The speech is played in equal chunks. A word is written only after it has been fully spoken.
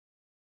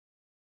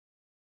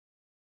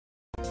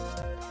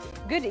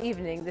Good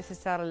evening, this is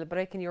Sarah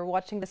Al-Break and you're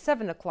watching the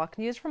 7 o'clock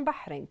news from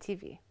Bahrain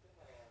TV.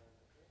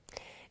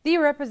 The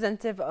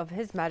representative of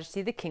His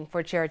Majesty the King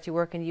for Charity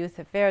Work and Youth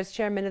Affairs,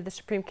 Chairman of the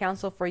Supreme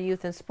Council for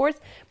Youth and Sports,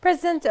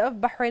 President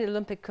of Bahrain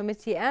Olympic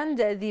Committee and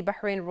the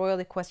Bahrain Royal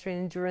Equestrian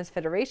Endurance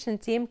Federation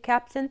team,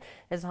 Captain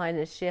His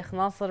Highness Sheikh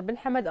Nasser bin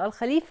Hamad Al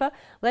Khalifa,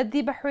 led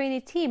the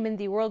Bahraini team in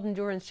the World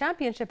Endurance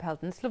Championship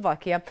held in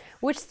Slovakia,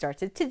 which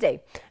started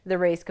today. The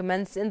race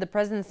commenced in the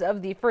presence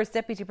of the First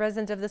Deputy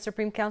President of the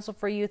Supreme Council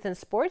for Youth and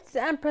Sports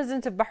and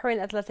President of Bahrain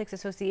Athletics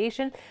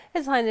Association,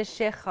 His Highness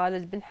Sheikh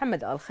Khalid bin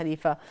Hamad Al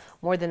Khalifa.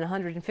 More than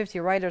 150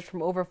 riders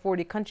from over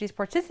 40 countries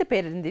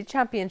participated in the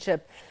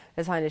championship.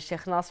 His Highness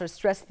Sheikh Nasser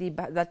stressed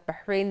that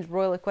Bahrain's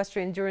Royal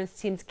Equestrian Endurance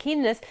team's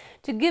keenness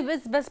to give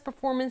its best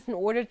performance in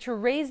order to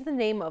raise the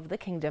name of the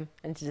kingdom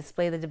and to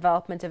display the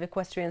development of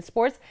equestrian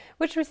sports,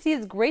 which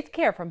receives great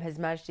care from His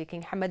Majesty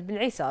King Hamad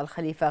bin Isa Al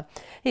Khalifa.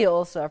 He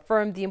also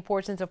affirmed the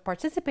importance of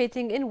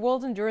participating in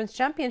World Endurance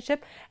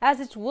Championship as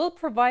it will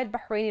provide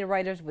Bahraini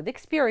riders with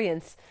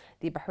experience.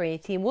 The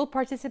Bahraini team will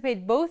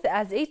participate both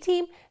as a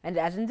team and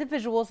as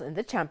individuals in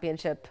the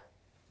championship.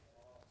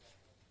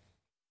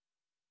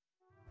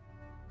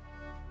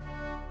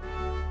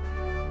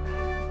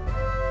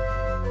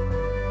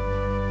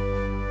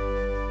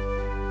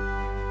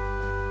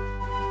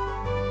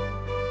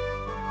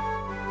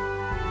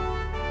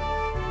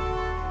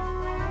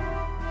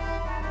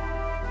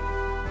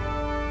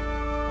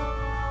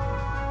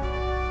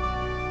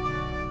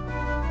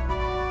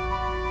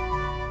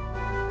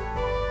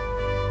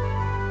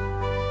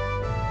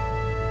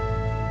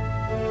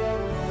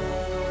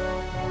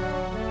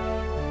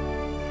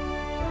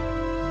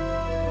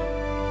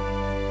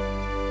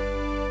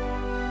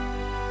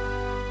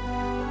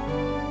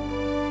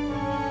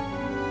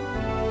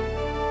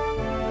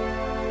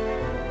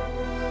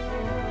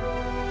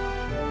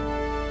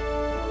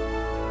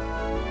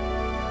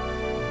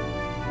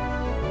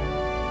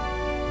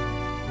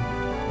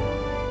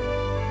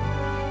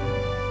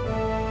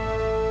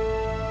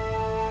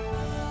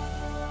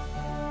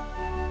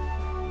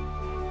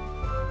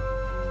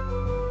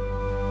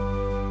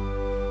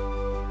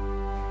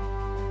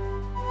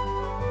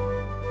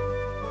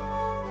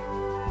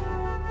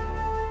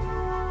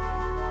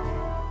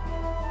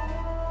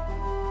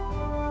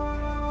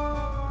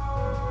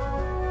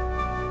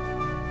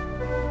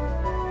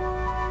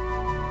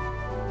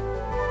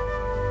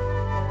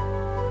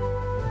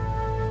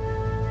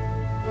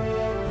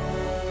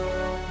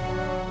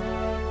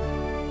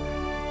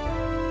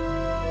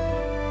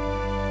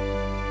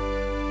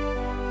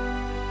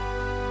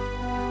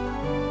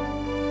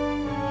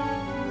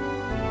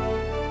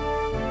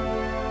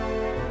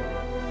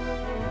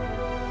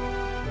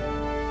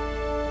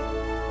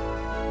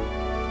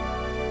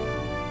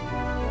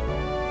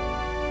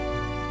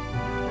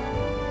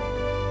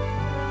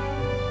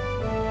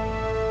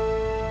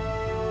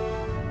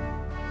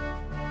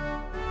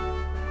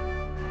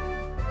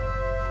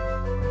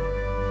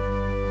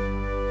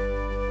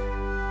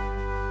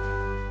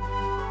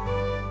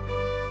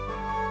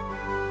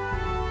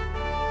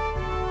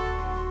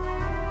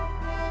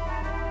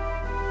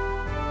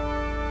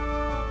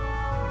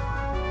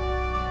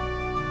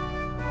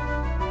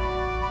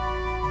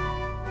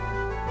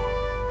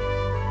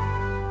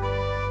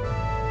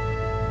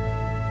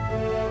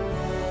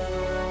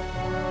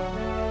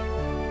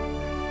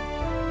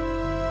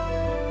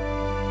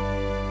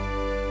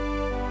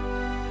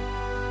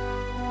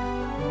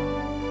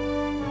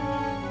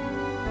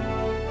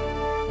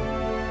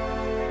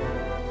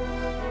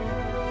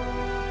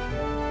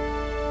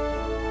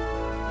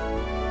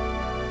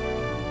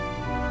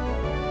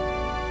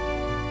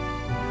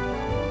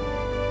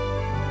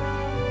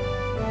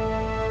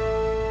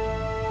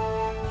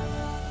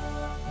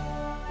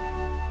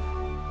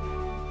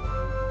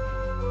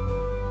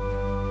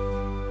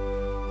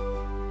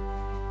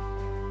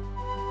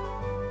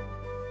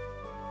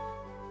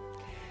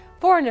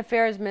 Foreign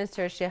Affairs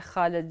Minister Sheikh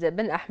Khalid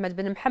bin Ahmed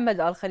bin Mohammed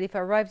Al Khalifa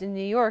arrived in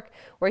New York,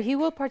 where he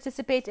will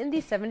participate in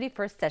the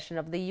 71st session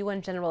of the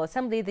UN General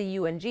Assembly, the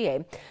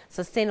UNGA.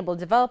 Sustainable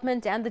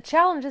development and the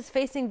challenges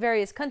facing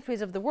various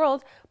countries of the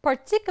world,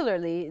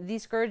 particularly the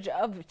scourge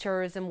of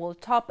terrorism, will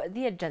top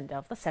the agenda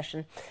of the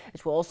session.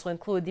 It will also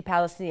include the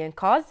Palestinian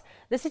cause,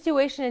 the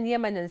situation in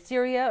Yemen and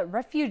Syria,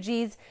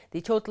 refugees,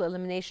 the total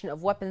elimination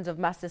of weapons of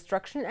mass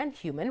destruction, and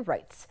human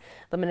rights.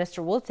 The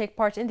minister will take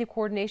part in the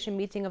coordination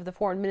meeting of the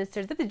foreign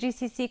ministers of the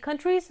GCC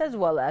countries, as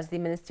well as the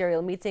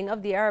ministerial meeting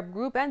of the Arab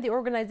Group and the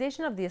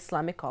Organization of the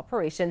Islamic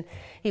Cooperation.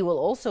 He will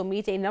also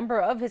meet a number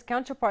of his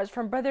counterparts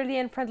from brotherly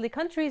and friendly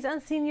countries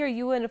and senior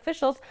UN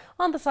officials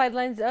on the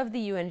sidelines of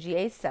the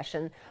UNGA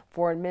session.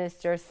 Foreign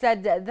Minister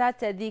said that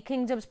the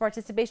Kingdom's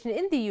participation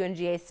in the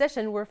UNGA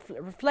session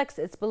reflects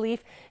its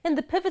belief in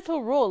the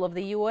pivotal role of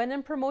the UN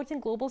in promoting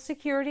global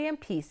security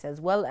and peace,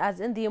 as well as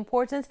in the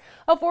importance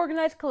of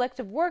organized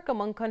collective work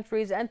among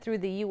countries and through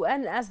the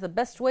UN as the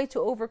best way to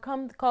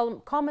overcome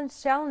common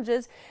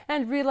challenges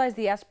and realize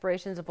the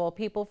aspirations of all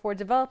people for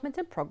development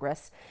and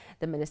progress.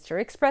 The minister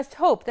expressed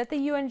hope that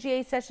the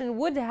UNGA session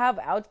would have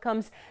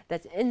outcomes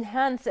that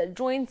enhance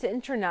joint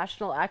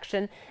international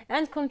action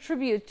and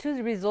contribute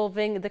to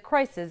resolving the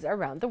crisis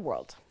around the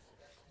world.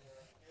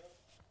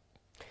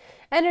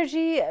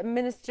 Energy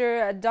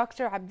Minister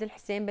Dr. Abdel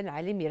Hussein bin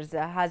Ali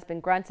Mirza has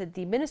been granted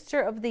the Minister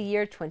of the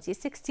Year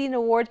 2016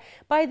 award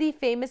by the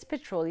famous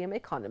Petroleum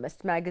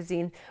Economist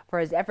magazine for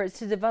his efforts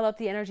to develop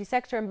the energy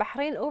sector in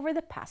Bahrain over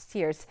the past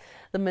years.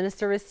 The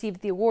minister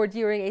received the award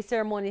during a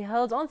ceremony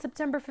held on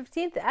September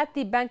 15th at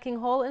the Banking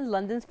Hall in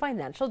London's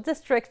Financial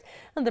District,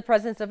 in the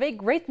presence of a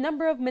great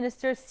number of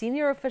ministers,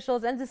 senior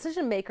officials and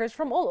decision makers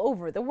from all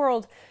over the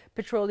world.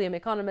 Petroleum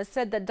Economist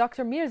said that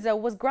Dr. Mirza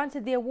was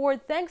granted the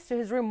award thanks to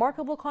his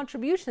remarkable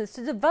contributions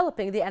to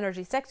developing the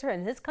energy sector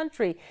in his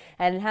country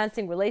and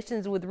enhancing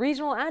relations with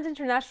regional and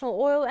international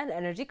oil and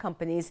energy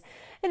companies.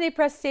 In a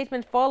press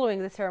statement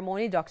following the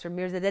ceremony, Dr.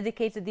 Mirza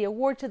dedicated the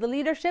award to the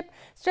leadership,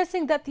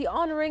 stressing that the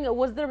honoring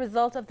was the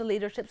result of the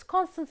leadership's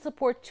constant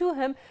support to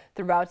him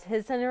throughout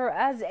his tenure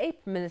as a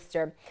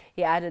minister.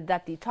 He added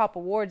that the top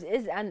award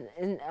is an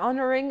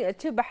honoring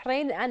to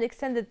Bahrain and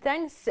extended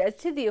thanks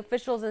to the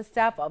officials and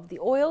staff of the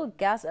oil,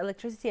 gas,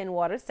 electricity and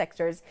water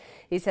sectors.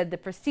 He said the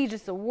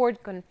prestigious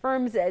award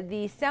confirms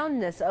the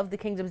soundness of the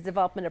kingdom's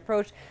development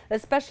approach,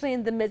 especially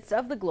in the midst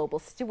of the global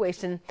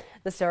situation.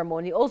 The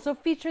ceremony also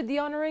featured the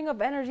honoring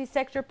of energy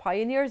sector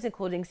pioneers,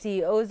 including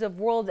CEOs of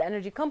world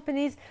energy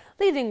companies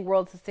leading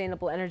world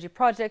sustainable energy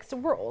projects,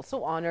 were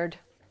also honored.